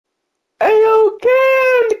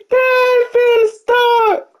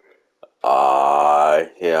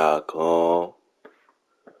Pt.13.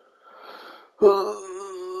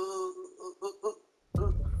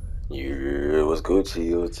 Yeah, what's good to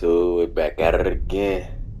you too? We're back at it again.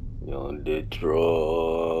 You on the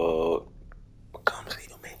drug. Come see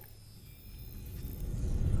me.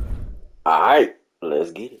 Alright,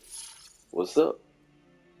 let's get it. What's up?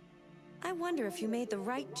 I wonder if you made the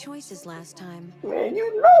right choices last time. Man,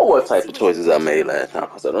 you know what Let's type see of what your choices I friends are made up last to.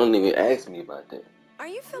 time, so don't even ask me about that. Are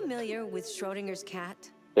you familiar with Schrodinger's cat?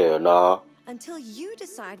 Hell nah. Until you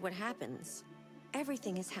decide what happens,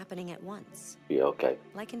 everything is happening at once. Yeah, okay.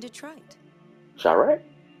 Like in Detroit. Alright?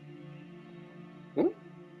 Hmm?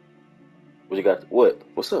 What you got? What?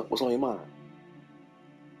 What's up? What's on your mind?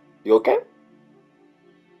 You okay?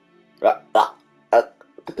 Ah, ah, ah,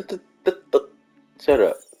 Shut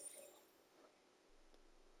up.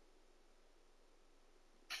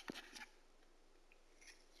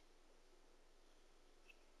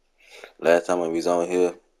 Last time I was on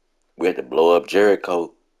here, we had to blow up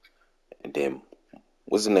Jericho, and then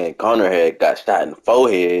what's his name? Connor had got shot in the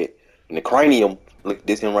forehead, in the cranium. Look,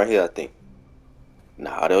 this him right here, I think.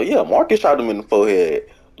 Nah, though, yeah, Marcus shot him in the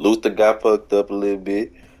forehead. Luther got fucked up a little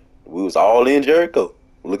bit. We was all in Jericho,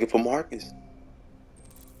 looking for Marcus.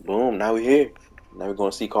 Boom, now we here. Now we're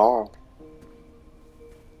gonna see Carl.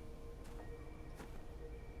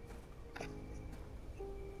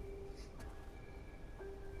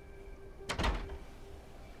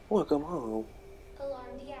 Welcome home. Alarm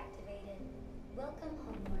deactivated. Welcome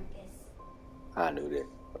home, Marcus. I knew that.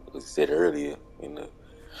 We said earlier in the.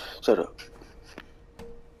 Shut up.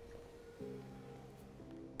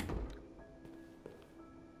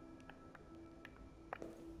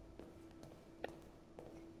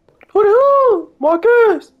 Who the hell?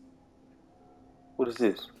 Marcus! What is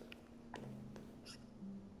this?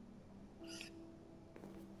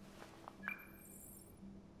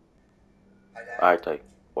 Hi, Dad. Alright, take.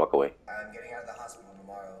 Walk away. I'm getting out of the hospital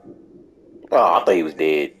tomorrow. Oh, I thought he was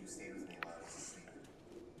dead. You stayed with me while I was asleep.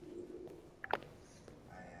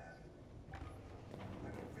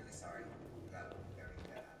 I'm really sorry about everything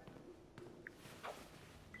that happened.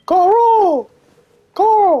 Carl!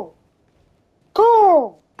 Carl!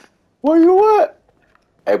 Carl! Where you at?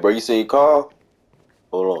 Hey, bro, you seen Carl?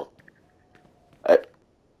 Hold on. Hey,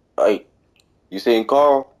 hey, you seen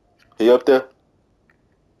Carl? He up there?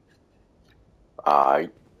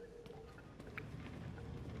 Alright.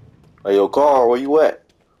 Hey, yo, Carl, where you at?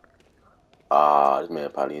 This man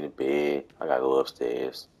probably in the bed. I gotta go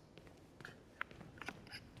upstairs.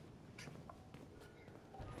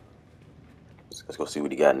 Let's go see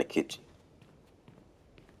what he got in the kitchen.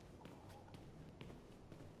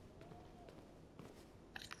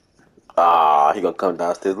 He gonna come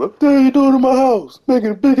downstairs. What the hell you doing in my house?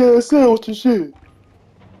 Making a big ass sandwich and shit.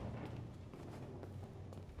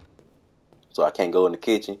 So I can't go in the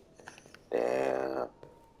kitchen. Damn.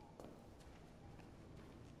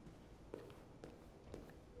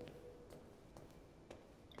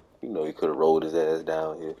 You know he could have rolled his ass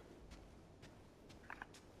down here.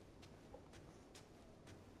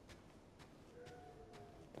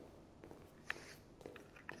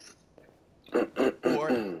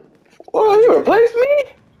 Ward, Oh, you replaced me?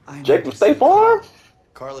 I Jake need from to State see Farm?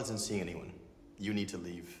 Carl isn't seeing anyone. You need to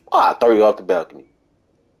leave. Oh, I throw you off the balcony.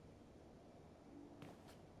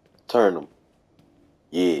 Turn him.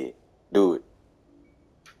 Yeah, do it.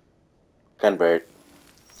 Convert.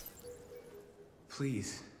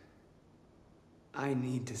 Please. I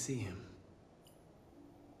need to see him.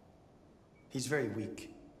 He's very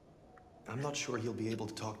weak. I'm not sure he'll be able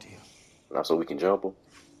to talk to you. Now so we can jump him.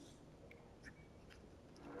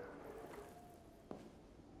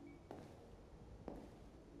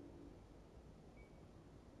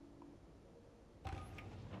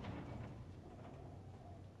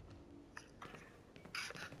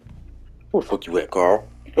 Where the fuck you at, Carl?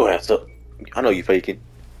 Your ass up. I know you faking.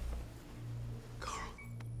 Carl.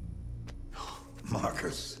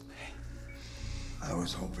 Marcus, I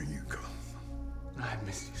was hoping you'd come. I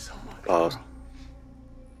missed you so much, Pause. Carl.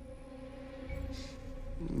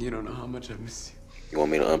 You don't know how much I miss you. You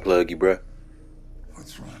want me to unplug you, bruh?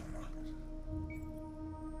 What's wrong, Marcus?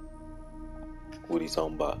 What are you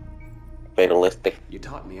talking about? Fatalistic. You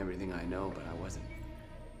taught me everything I know, but I wasn't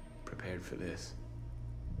prepared for this.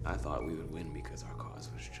 I thought we would win because our cause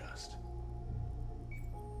was just.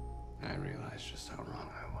 I realized just how wrong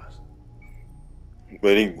I was.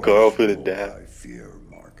 But he Carl finna die. By fear,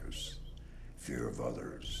 Marcus. Fear of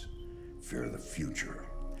others. Fear of the future.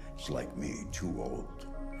 It's like me, too old.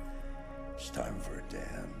 It's time for a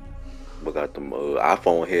damn. But got them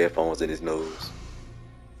iPhone headphones in his nose.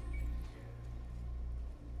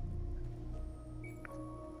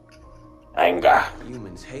 Anger.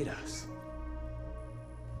 Humans hate us.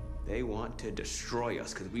 They want to destroy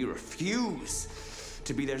us because we refuse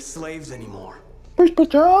to be their slaves anymore.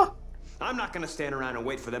 I'm not gonna stand around and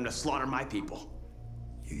wait for them to slaughter my people.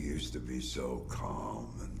 You used to be so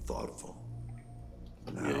calm and thoughtful.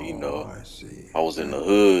 Now Yeah, you know, I see. I was in the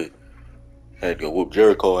hood. Had to go whoop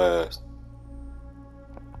Jericho ass.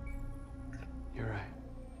 You're right.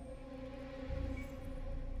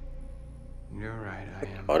 You're right, I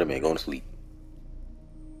am. Oh, that man going to sleep.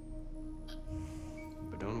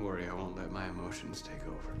 But don't worry, I won't let my emotions take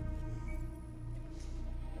over.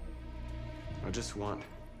 I just want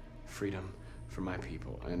freedom for my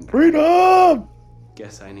people, and Freedom!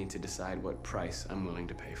 guess I need to decide what price I'm willing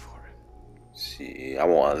to pay for it. Shit, I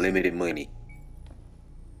want unlimited money.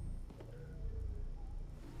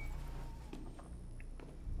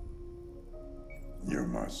 You're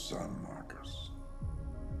my son, Marcus.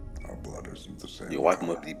 Our blood isn't the same. Your wife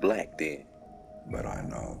color, must be black then. but I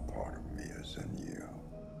know part of me is in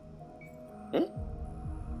you. Hmm?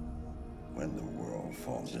 When the world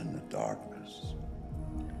falls into darkness,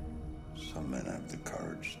 some men have the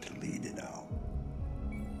courage to lead it out.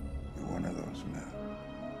 You're one of those men.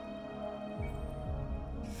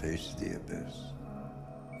 Face the abyss.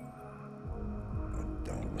 But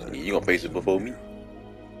don't let it You gonna face it consume before me? you.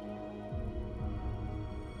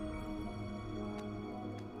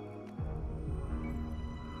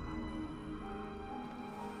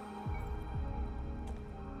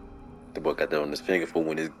 The boy got that on his finger for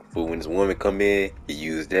when his woman come in. He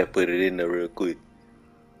used that, put it in there real quick.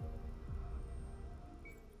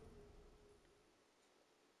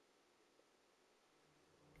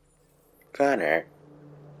 Connor.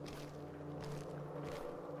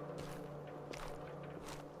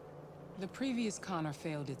 The previous Connor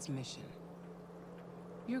failed its mission.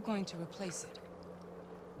 You're going to replace it.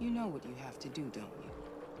 You know what you have to do, don't you?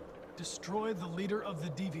 Destroy the leader of the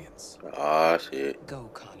Deviants. Ah, shit. Go,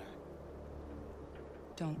 Connor.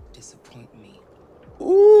 Don't disappoint me.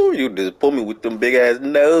 Ooh, you just put me with them big ass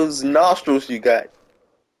nose nostrils you got.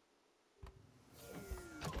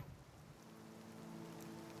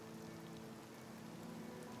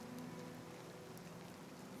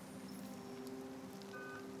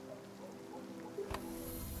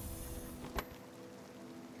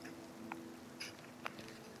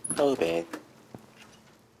 Oh man.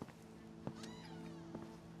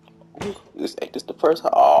 Ooh, this ain't this the first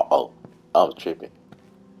house? Oh, I'm tripping.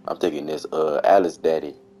 I'm thinking this Alice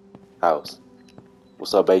daddy house.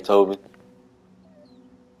 What's up, Beethoven?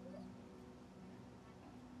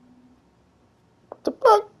 What the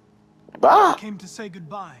fuck? I Bye. came to say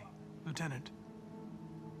goodbye, Lieutenant.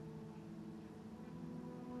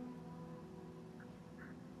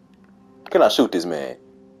 Can I shoot this man?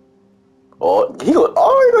 Or he gonna do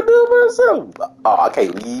it by himself? Oh, I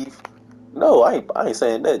can't leave. No, I ain't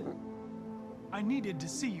saying nothing. I needed to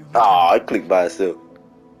see you, Oh, Lieutenant. I clicked by itself.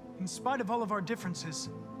 In spite of all of our differences,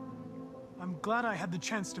 I'm glad I had the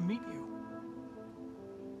chance to meet you.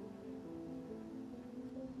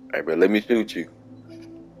 Alright, bro, let me shoot you.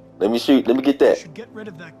 Let me get You that. should get rid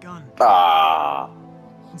of that gun Ah.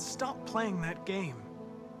 and stop playing that game.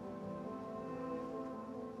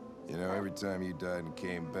 You know, every time you died and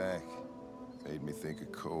came back, made me think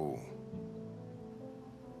of Cole.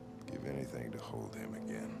 Give anything to hold him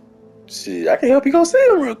again. Shit, I can help you go see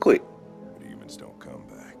him real quick. But humans don't come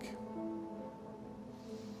back.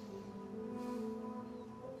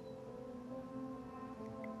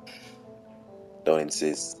 Don't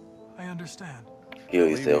insist. I understand. Kill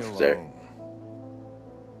Leave me yourself, sir. alone.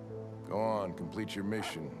 Go on, complete your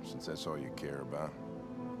mission, since that's all you care about.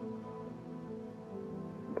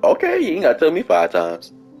 Okay, you ain't gotta tell me 5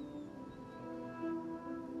 times.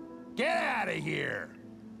 Get out of here!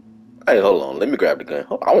 Hey, hold on. Let me grab the gun.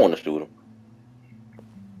 I want to shoot him.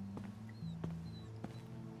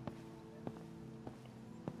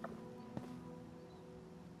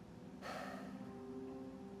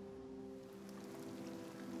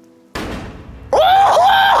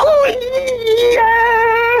 Oh,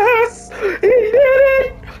 yes! He did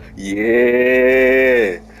it!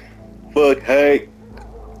 Yeah! Fuck Hank.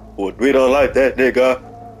 Well, we don't like that nigga.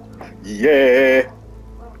 Yeah!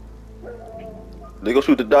 They go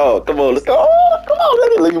shoot the dog. Come on, let's go. Oh, come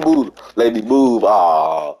on, let me move. Let me move.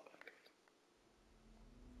 Ah.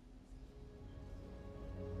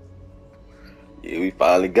 Yeah, we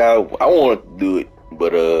finally got. I wanted to do it,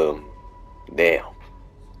 but damn,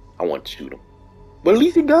 I want to shoot him. But at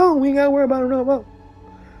least he gone. We ain't gotta worry about him no more.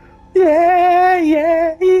 Yeah,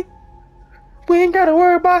 yeah. We ain't gotta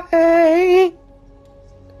worry about hey,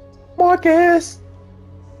 Marcus.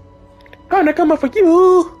 Gonna come up for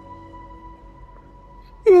you.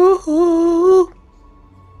 Yoo-hoo.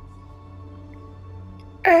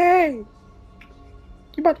 Hey,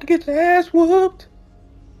 you about to get your ass whooped.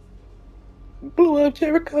 Blew up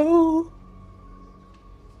Jericho.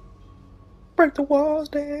 Break the walls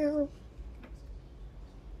down.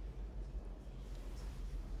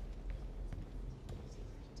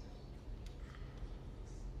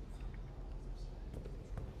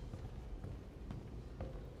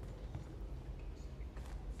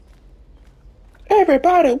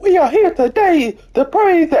 Everybody, we are here today to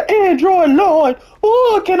praise the Android Lord.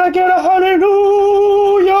 Oh, can I get a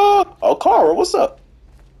hallelujah? Oh, Carl, what's up?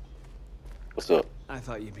 What's up? I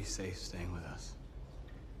thought you'd be safe staying with us.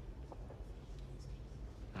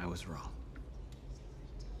 I was wrong.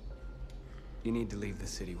 You need to leave the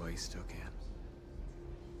city while you still can.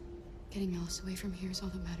 Getting Alice away from here is all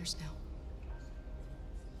that matters now.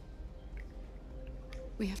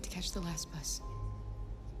 We have to catch the last bus.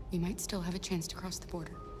 We might still have a chance to cross the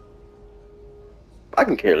border. I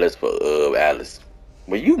can care less for Alice.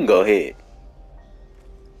 But you can go ahead.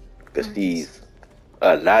 Because Marcus. she's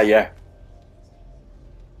a liar.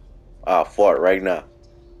 I'll fart right now.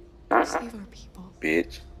 Save our people.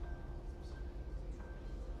 Bitch.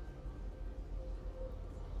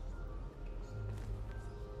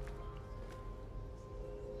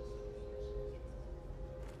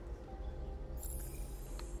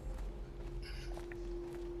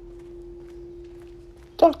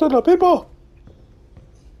 Talk to the people.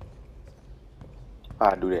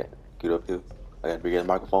 I do that. Get up here. I got a big ass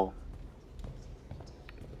microphone.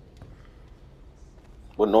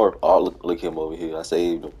 What North? Oh, look him over here. I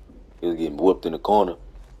saved him. He was getting whooped in the corner,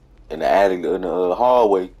 in the attic, in the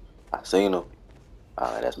hallway. I seen him.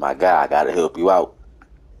 Alright, that's my guy. I gotta help you out.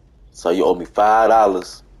 So you owe me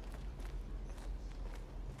 $5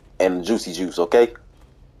 and juicy juice, okay?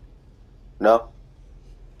 No?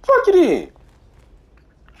 Fuck it in.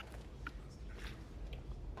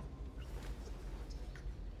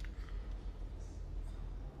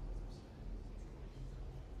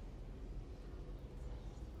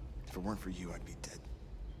 If it weren't for you, I'd be dead.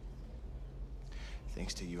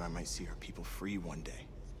 Thanks to you, I might see our people free one day.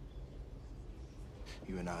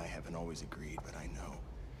 You and I haven't always agreed, but I know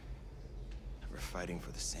we're fighting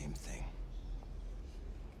for the same thing.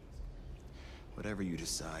 Whatever you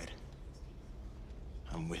decide,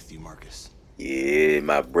 I'm with you, Marcus. Yeah,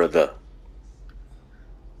 my brother.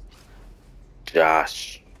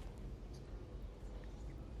 Josh.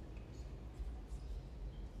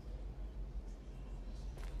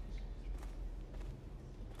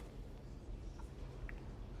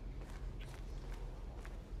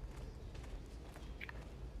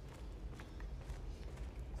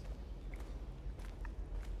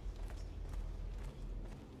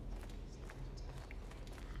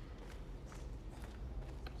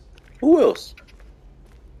 Who else?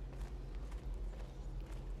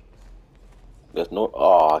 There's no.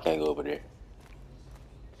 Oh, I can't go over there.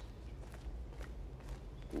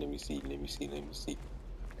 Let me see. Let me see. Let me see.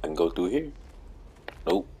 I can go through here.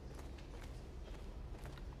 Nope.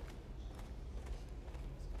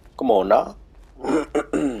 Come on now.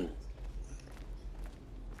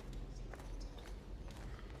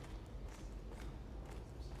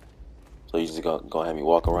 So you just gonna have me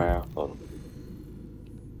walk around?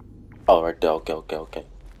 Oh, right there. Okay, okay, okay.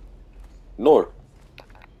 North.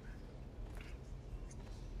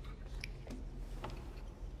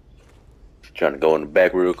 Trying to go in the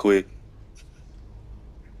back real quick.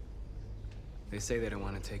 They say they don't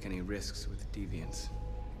want to take any risks with deviants.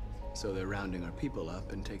 So they're rounding our people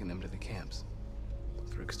up and taking them to the camps.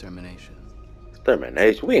 For extermination.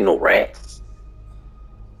 Extermination? We ain't no rats.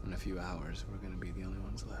 In a few hours, we're gonna be the only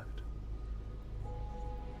ones left.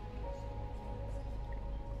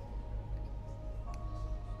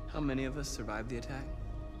 How many of us survived the attack?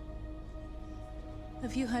 A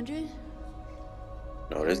few hundred?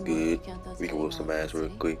 No, that's good. We can whoop some ass real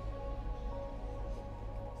quick.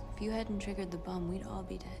 If you hadn't triggered the bomb, we'd all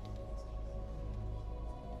be dead.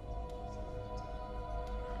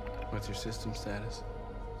 What's your system status?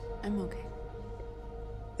 I'm okay.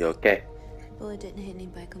 You okay? Bullet didn't hit any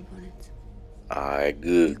bicomponents. Alright,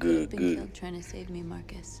 good, You could good, have been good. killed trying to save me,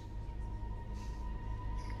 Marcus.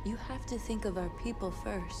 You have to think of our people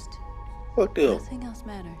first. Fuck them. Nothing else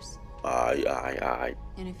matters. Alright.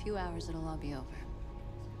 In a few hours, it'll all be over.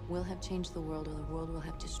 We'll have changed the world, or the world will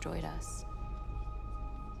have destroyed us.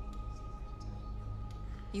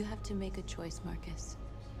 You have to make a choice, Marcus.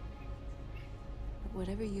 But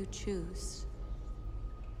whatever you choose,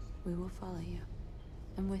 we will follow you.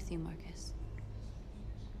 I'm with you, Marcus.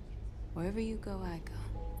 Wherever you go, I go.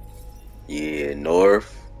 Yeah,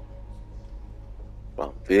 North.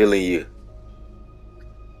 I'm feeling you.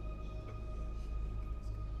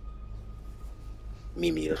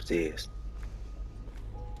 Meet me upstairs.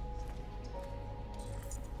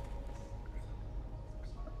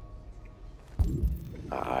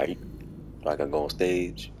 Alright. I can go on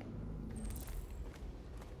stage.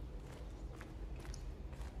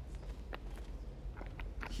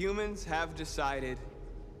 Humans have decided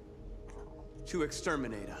to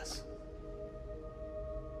exterminate us.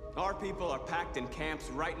 Our people are packed in camps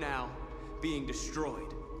right now, being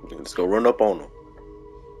destroyed. Let's go run up on them.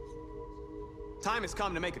 Time has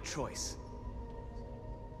come to make a choice.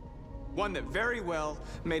 One that very well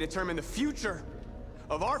may determine the future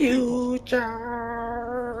of our people.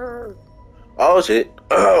 Oh shit.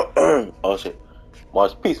 Oh shit.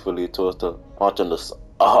 March peacefully towards the march on the.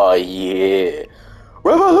 Oh yeah.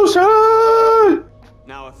 Revolution!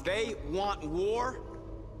 Now, if they want war,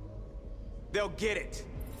 they'll get it.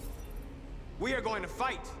 We are going to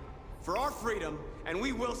fight for our freedom, and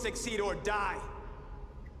we will succeed or die.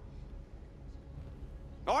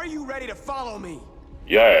 Are you ready to follow me?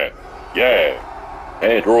 Yeah. Yeah.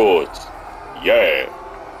 Androids. Yeah.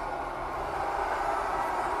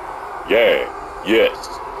 Yeah.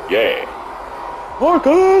 Yes. Yeah.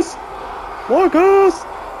 Marcus! Marcus!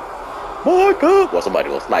 Marcus! Well, somebody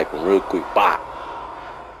gonna snipe him real quick. Bye.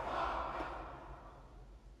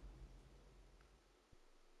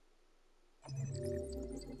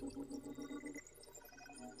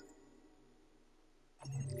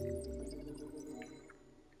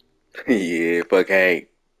 Yeah, fuck Hank.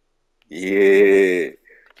 Yeah. You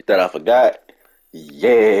thought I forgot?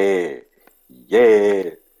 Yeah. Yeah.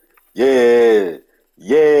 Yeah.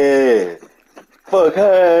 Yeah. Fuck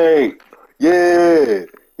Hank. Yeah.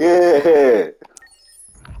 Yeah.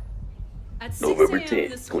 At 6 November a.m. 10th,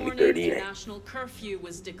 this morning, 2038. the national curfew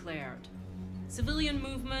was declared. Civilian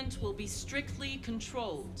movement will be strictly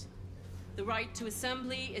controlled. The right to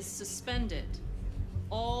assembly is suspended.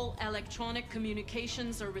 All electronic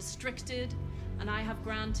communications are restricted, and I have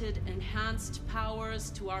granted enhanced powers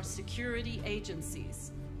to our security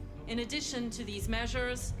agencies. In addition to these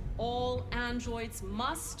measures, all androids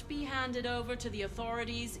must be handed over to the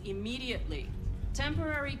authorities immediately.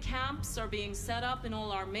 Temporary camps are being set up in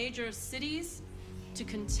all our major cities to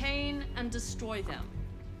contain and destroy them.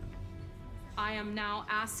 I am now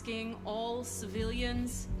asking all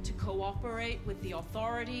civilians to cooperate with the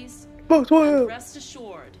authorities and rest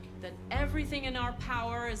assured that everything in our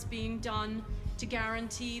power is being done to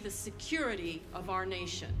guarantee the security of our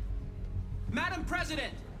nation. Madam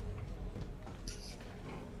President!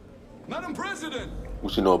 Madam President!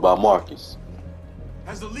 What you know about Marcus?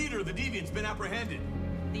 Has the leader of the Deviants been apprehended?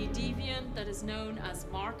 The deviant that is known as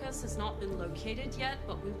Marcus has not been located yet,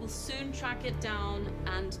 but we will soon track it down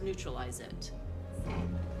and neutralize it.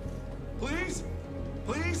 Please?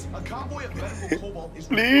 Please? A convoy of medical cobalt is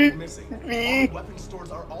reported missing. All weapon stores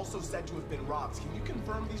are also said to have been robbed. Can you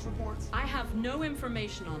confirm these reports? I have no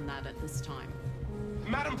information on that at this time.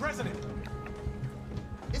 Madam President!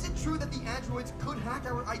 Is it true that the androids could hack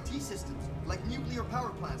our IT systems, like nuclear power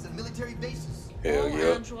plants and military bases? Hell all yeah.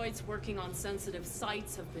 androids working on sensitive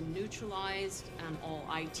sites have been neutralized, and all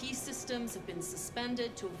IT systems have been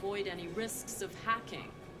suspended to avoid any risks of hacking.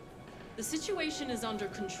 The situation is under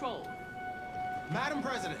control. Madam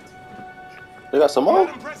President! They got some more?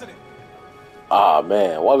 Madam President! Ah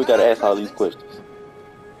man, why we gotta ask all these questions?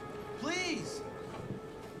 Please!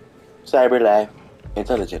 Cyber life,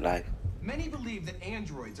 intelligent life. Many believe that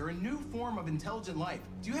androids are a new form of intelligent life.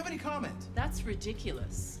 Do you have any comment? That's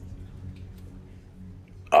ridiculous.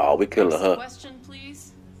 Oh, we killing Next her. question,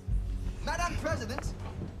 please. Madam President!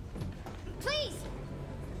 Please!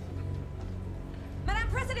 Madam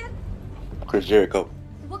President! Chris Jericho.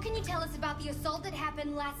 What can you tell us about the assault that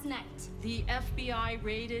happened last night? The FBI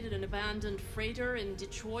raided an abandoned freighter in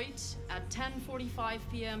Detroit at 10:45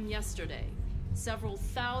 p.m. yesterday. Several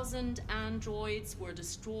thousand androids were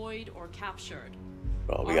destroyed or captured.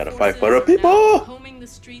 Oh, we Our gotta fight for the forces are now people. combing the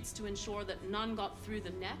streets to ensure that none got through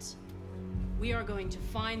the net. We are going to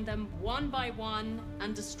find them one by one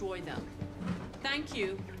and destroy them. Thank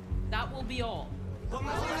you. That will be all.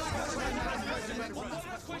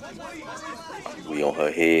 We on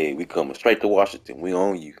her head. We coming straight to Washington. We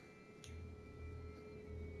on you.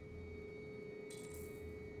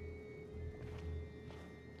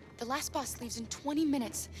 The last bus leaves in 20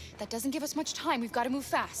 minutes. That doesn't give us much time. We've got to move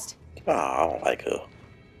fast. Ah, I don't like her.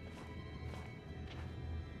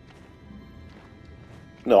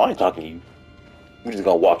 No, I ain't talking to you. We just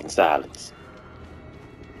gonna walk in silence.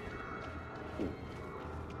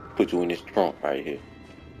 Put you in this trunk right here.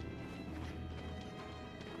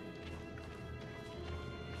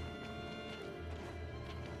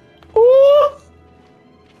 Ooh.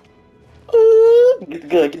 Ooh. Get the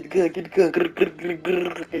gun, get the gun, get the gun. Get the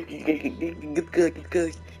gun, get the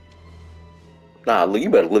gun. Nah, look, you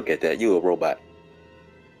better look at that. You a robot.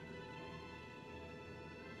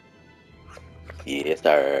 Yes,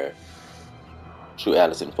 sir. Shoot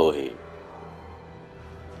Alice in the forehead.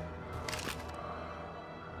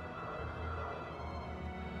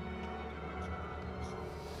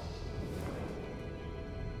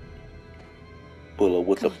 Pull up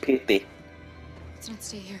with the Pt. Let's not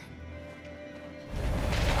stay here.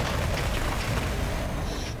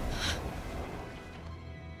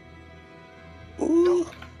 Ooh.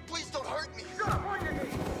 Please don't hurt me.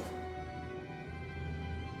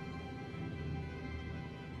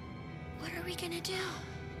 What are we gonna do?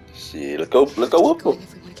 Shit, let's go up. If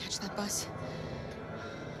we want to catch that bus.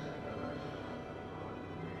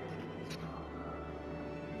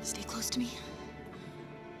 Stay close to me.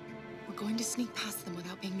 We're going to sneak past them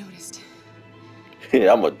without being noticed.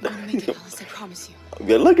 Yeah, I'm We're gonna make it, Alice, I promise you.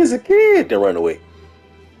 Yeah, look, as a kid, then run away.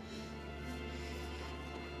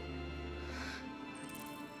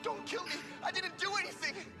 Don't kill me. I didn't do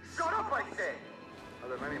anything. Shut up, I said. Are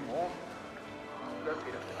there many more? Look at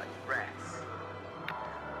them like rats.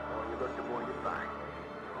 Oh, you look, the more you find.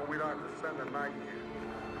 Oh, we don't have to spend the night here.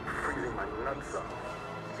 Freezing my nuts off.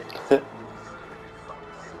 There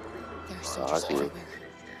are soldiers everywhere.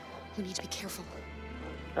 We need to be careful.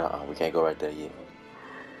 We can't go right there yet.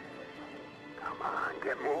 Come on,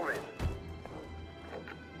 get moving.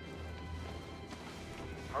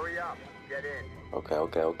 Hurry up, get in.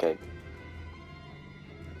 Okay.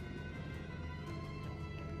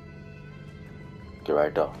 Get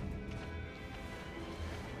right there.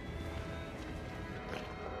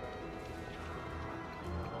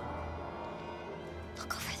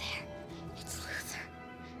 Look over there. It's Luther.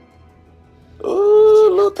 Ooh,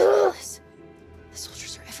 Luther. The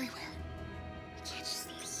soldiers are everywhere. We can't just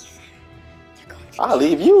leave them. They're going to I'll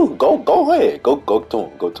leave you. Go ahead. Go to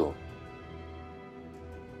him. Go to him.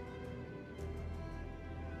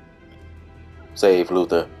 Save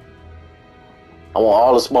Luther. I want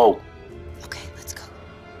all the smoke. Okay, let's go.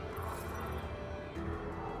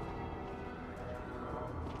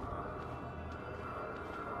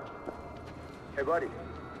 Hey, buddy.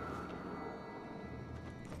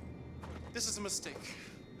 This is a mistake.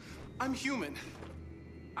 I'm human.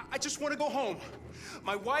 I just want to go home.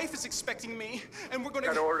 My wife is expecting me, and we're gonna...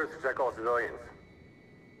 Got orders to check all civilians.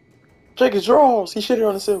 Check his drawers. He shitted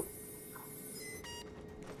on himself.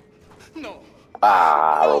 No.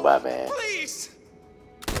 Robot man. Please!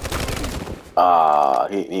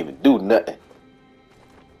 He didn't even do nothing.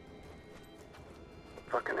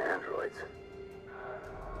 Fucking androids.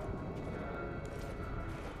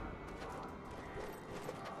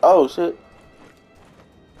 Oh shit.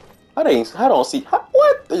 I don't see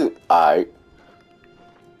what the alright.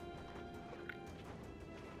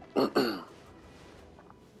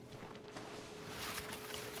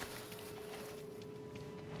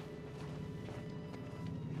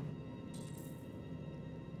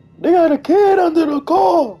 They got a kid under the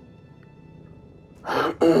car.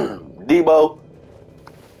 Debo.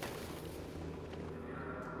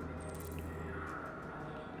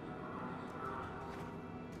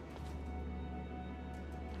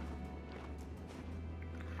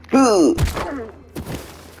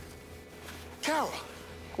 Carol.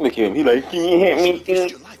 Look at him. He like, can you hit me too?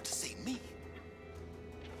 Your life to save me.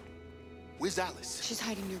 Where's Alice? She's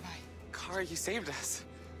hiding nearby. Kara, you saved us.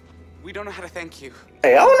 We don't know how to thank you.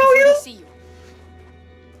 Hey, I don't know you. See you.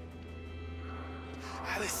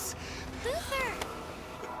 Alice. Luther!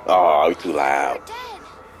 Oh, you too loud. You're dead.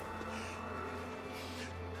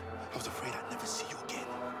 I was afraid I'd never see you again.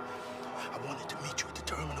 I wanted to meet you at the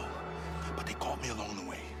terminal, but they caught me along the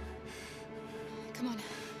way. Come on.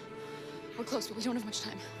 We're close, but we don't have much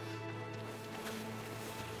time.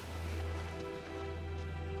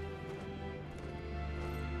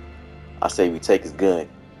 I say we take his gun.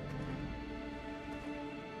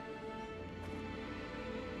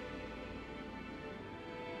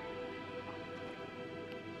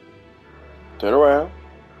 Turn around.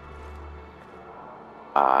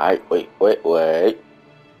 Alright, wait.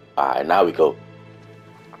 Alright, now we go.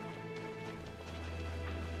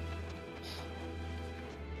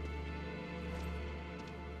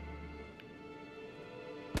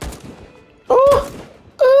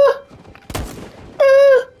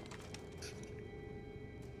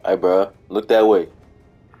 Hey, bro, look that way.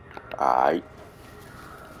 Alright.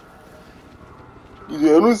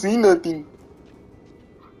 Yeah, I don't see nothing.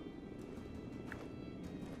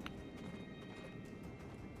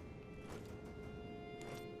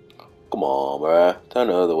 Come on, bruh. Turn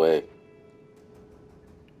the other way.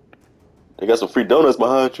 They got some free donuts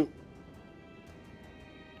behind you.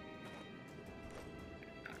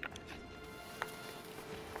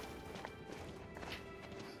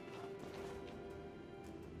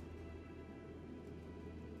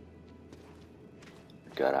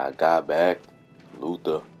 Got our guy back,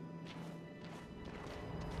 Luther.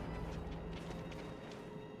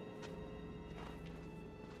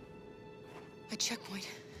 A checkpoint.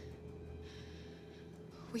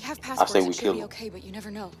 We have I say passports. we It should kill be him. okay, but you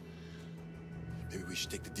never know. Maybe we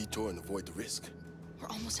should take the detour and avoid the risk. We're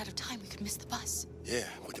almost out of time. We could miss the bus. Yeah,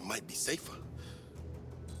 but it might be safer.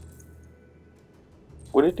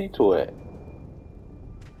 Where the detour at?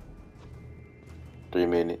 3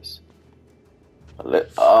 minutes.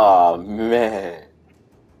 Oh man.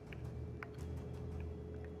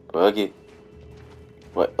 Buggy.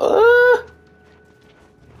 What?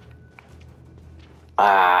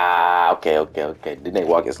 Okay. Then they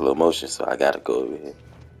walk in slow motion, so I gotta go over here.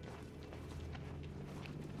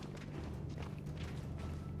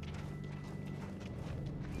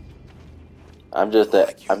 I'm just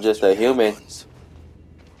a human.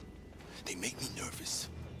 They make me nervous.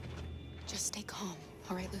 Just stay calm,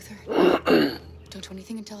 all right, Luther? Don't do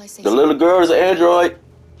anything until I say The so. little girl is an android.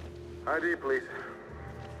 ID, please.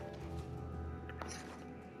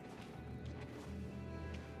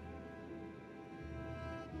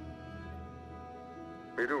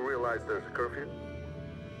 We do realize there's a curfew.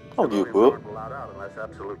 Don't give a Civilians fuck. aren't allowed out unless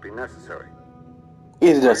absolutely necessary.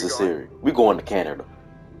 It's necessary. We going to Canada.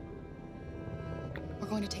 We're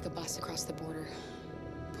going to take a bus across the border.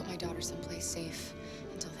 Put my daughter someplace safe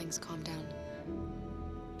until things calm down.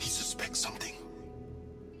 He suspects something.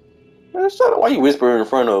 Man, shut up. Why you whispering in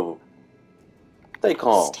front of him? Stay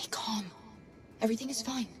calm. Stay calm. Everything is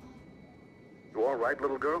fine. You all right,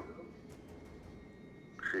 little girl?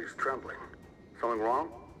 She's trembling. Something wrong?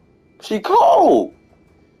 She cold.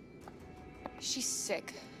 She's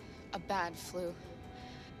sick. A bad flu.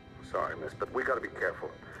 Sorry, miss, but we gotta be careful.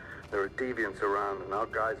 There are deviants around and our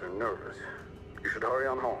guys are nervous. You should hurry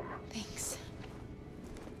on home. Thanks.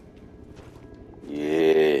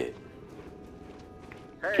 Yeah.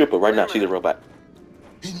 Triple right now. She's a robot.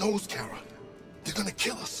 He knows, Kara. They're gonna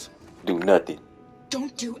kill us. Do nothing.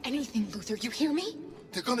 Don't do anything, Luther. You hear me?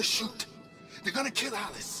 They're gonna shoot. They're gonna kill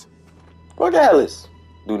Alice. Fuck Alice.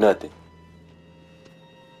 Do nothing.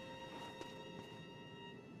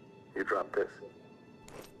 You drop this.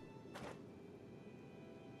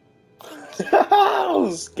 I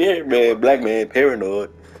was scared, man. Black man,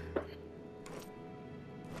 paranoid.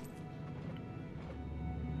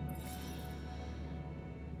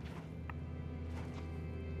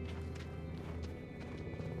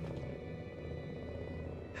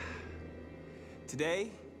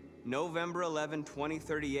 Today, November 11,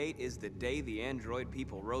 2038, is the day the android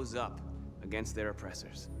people rose up against their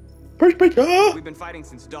oppressors. We've been fighting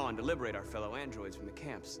since dawn to liberate our fellow androids from the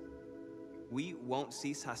camps. We won't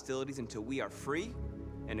cease hostilities until we are free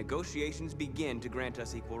and negotiations begin to grant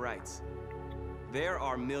us equal rights. There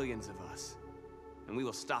are millions of us, and we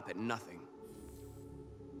will stop at nothing.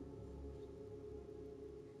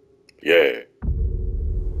 Yeah.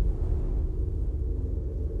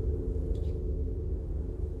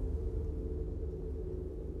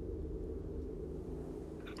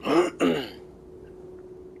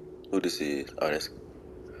 Who this is? Oh, that's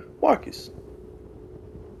Marcus.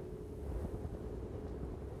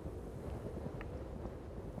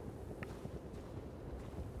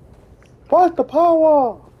 Fight the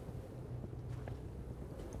power!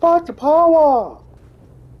 Fight the power!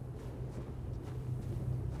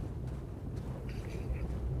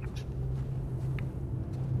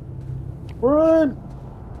 Run!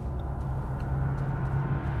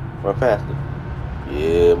 Run faster.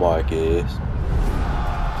 Yeah, Marcus.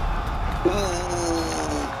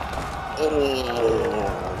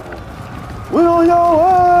 Will your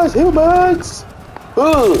ass, humans!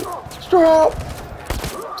 Scrap!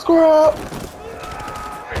 Scrap!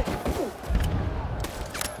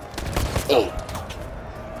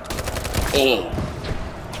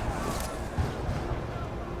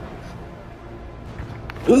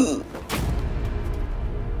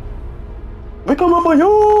 We coming for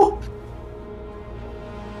you!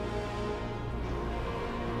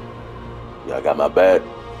 Yeah, I got my bag.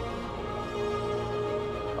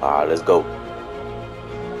 Alright, let's go.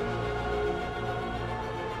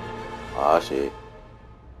 Ah, shit.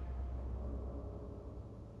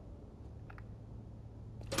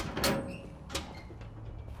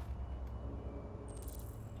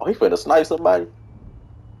 Oh, he finna snipe somebody?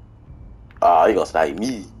 Ah, he gonna snipe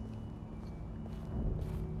me.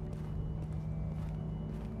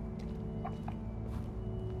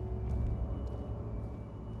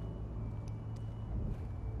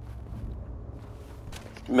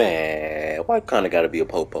 Man, why kinda gotta be a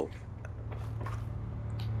popo?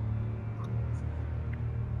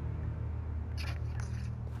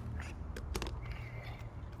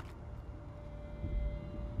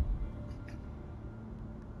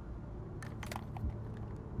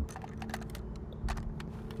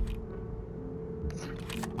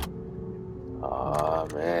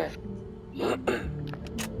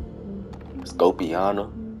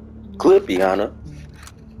 Scopiana. Clipiana.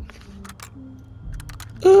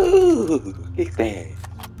 Ooh, kick that.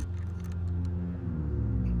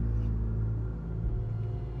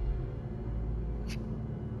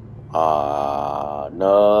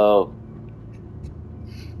 No.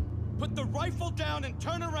 Put the rifle down and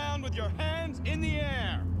turn around with your hands in the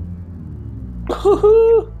air.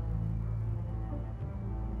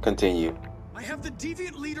 Continue. I have the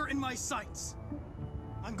deviant leader in my sights.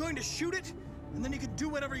 I'm going to shoot it, and then you can do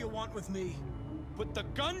whatever you want with me. Put the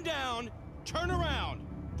gun down, turn around.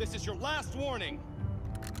 This is your last warning.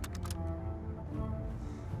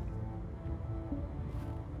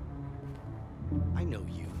 I know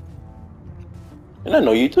you. And I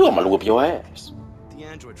know you too. I'm gonna whip your ass. The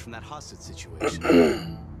android from that hostage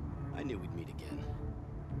situation. I knew we'd meet again.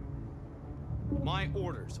 My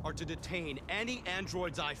orders are to detain any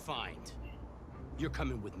androids I find. You're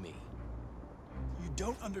coming with me. You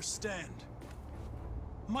don't understand.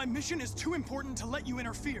 My mission is too important to let you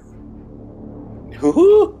interfere.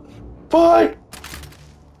 Fight!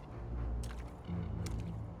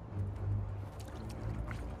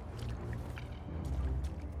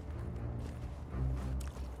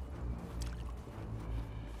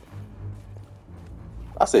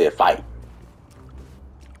 I said fight.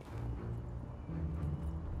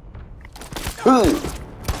 Oh,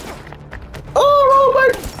 wrong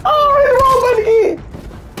button! Oh, wrong button again!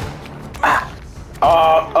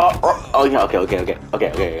 Oh, yeah,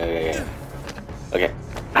 okay.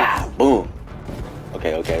 Boom.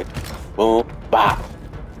 Okay. Boom. Bop.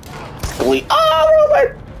 Squeak. Oh, wrong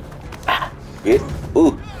button! Get.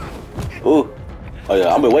 Ooh. Oh,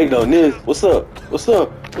 yeah, I've been waiting on this. What's up?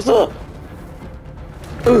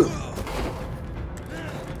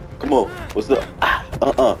 Come on. What's up?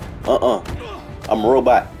 I'm a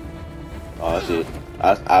robot. Oh, shit.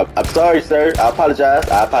 I'm sorry, sir. I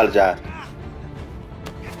apologize.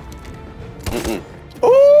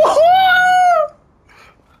 Ooh!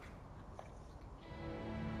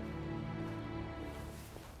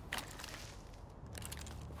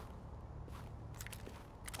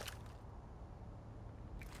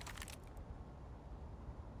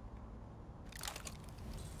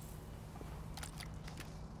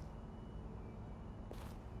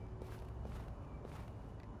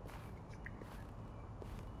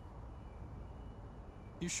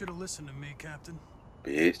 You should have listened to me, Captain.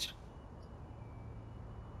 Bitch.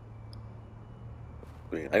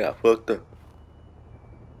 Man, I got fucked up.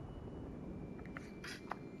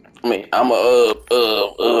 I mean, I'ma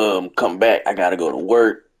come back. I gotta go to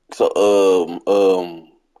work. So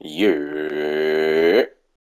yeah.